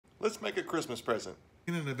Let's make a Christmas present.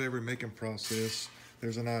 In the beginning of every making process,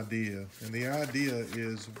 there's an idea, and the idea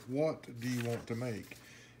is, what do you want to make?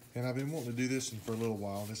 And I've been wanting to do this for a little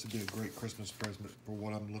while. This would be a great Christmas present for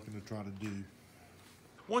what I'm looking to try to do.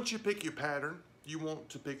 Once you pick your pattern, you want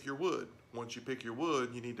to pick your wood. Once you pick your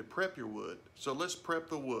wood, you need to prep your wood. So let's prep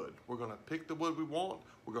the wood. We're gonna pick the wood we want.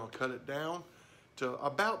 We're gonna cut it down to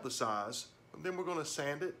about the size. And then we're gonna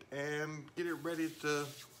sand it and get it ready to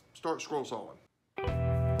start scroll sawing.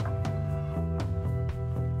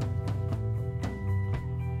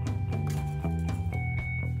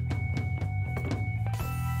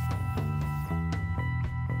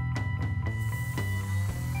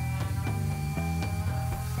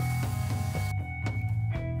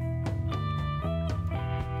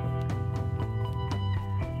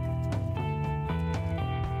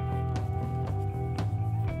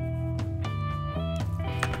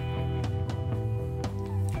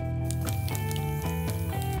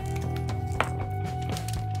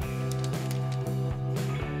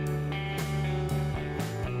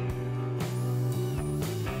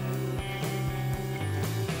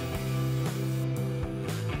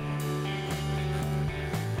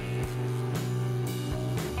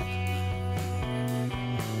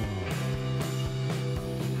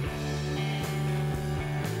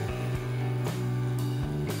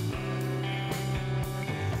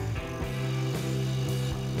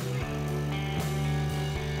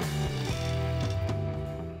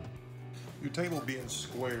 Your table being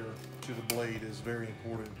square to the blade is very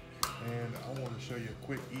important, and I want to show you a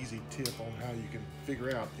quick, easy tip on how you can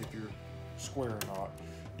figure out if you're square or not.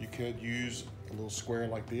 You could use a little square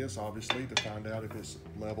like this, obviously, to find out if it's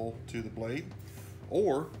level to the blade,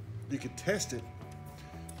 or you could test it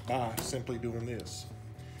by simply doing this.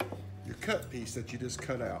 Your cut piece that you just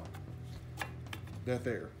cut out, that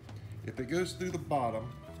there, if it goes through the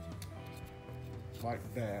bottom like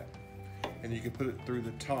that, and you can put it through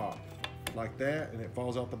the top like that, and it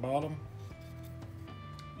falls out the bottom,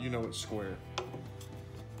 you know it's square.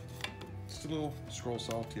 Just a little scroll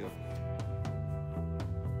saw tip.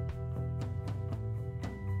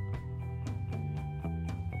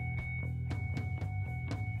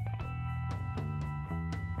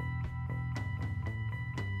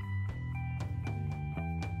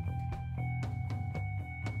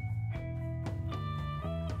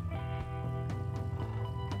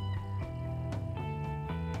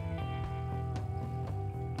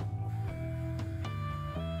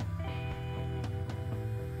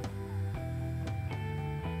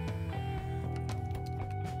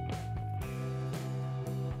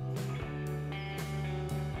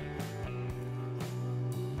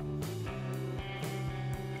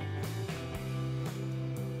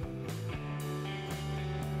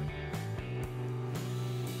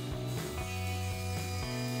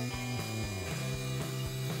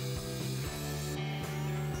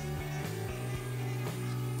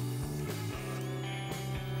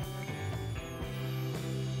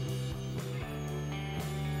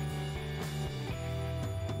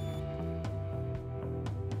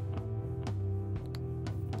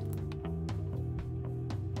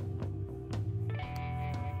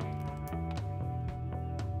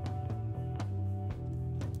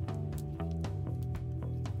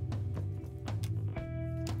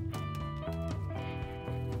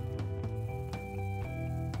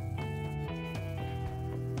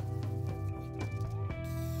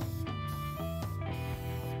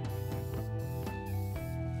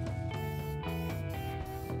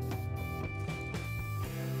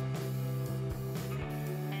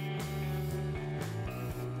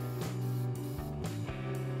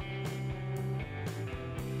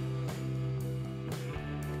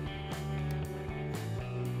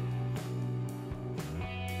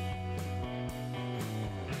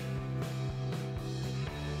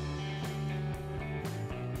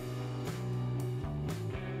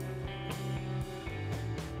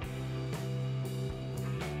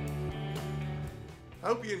 I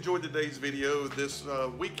hope you enjoyed today's video. This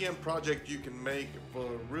weekend project you can make for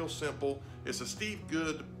real simple. It's a Steve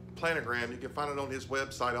Good planogram. You can find it on his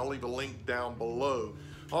website. I'll leave a link down below.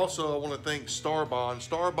 Also, I want to thank Starbond.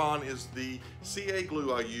 Starbond is the CA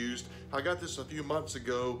glue I used. I got this a few months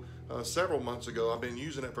ago, several months ago. I've been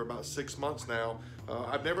using it for about 6 months now.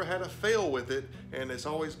 I've never had a fail with it, and it's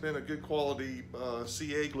always been a good quality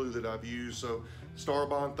CA glue that I've used. So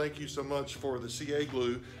Starbond, thank you so much for the CA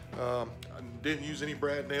glue. I didn't use any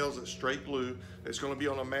brad nails, it's straight glue. It's going to be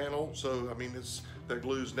on a mantle, so I mean, that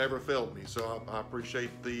glue's never failed me. So I appreciate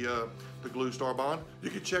the glue, Starbond. You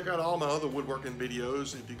can check out all my other woodworking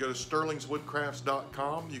videos. If you go to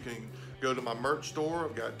sterlingswoodcrafts.com, you can go to my merch store.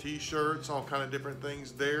 I've got t-shirts, all kind of different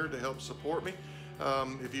things there to help support me.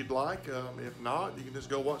 if you'd like. If not, you can just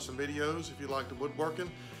go watch some videos if you like the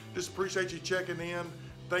woodworking. Just appreciate you checking in.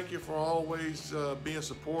 Thank you for always being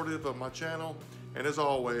supportive of my channel. And as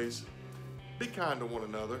always, be kind to one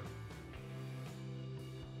another.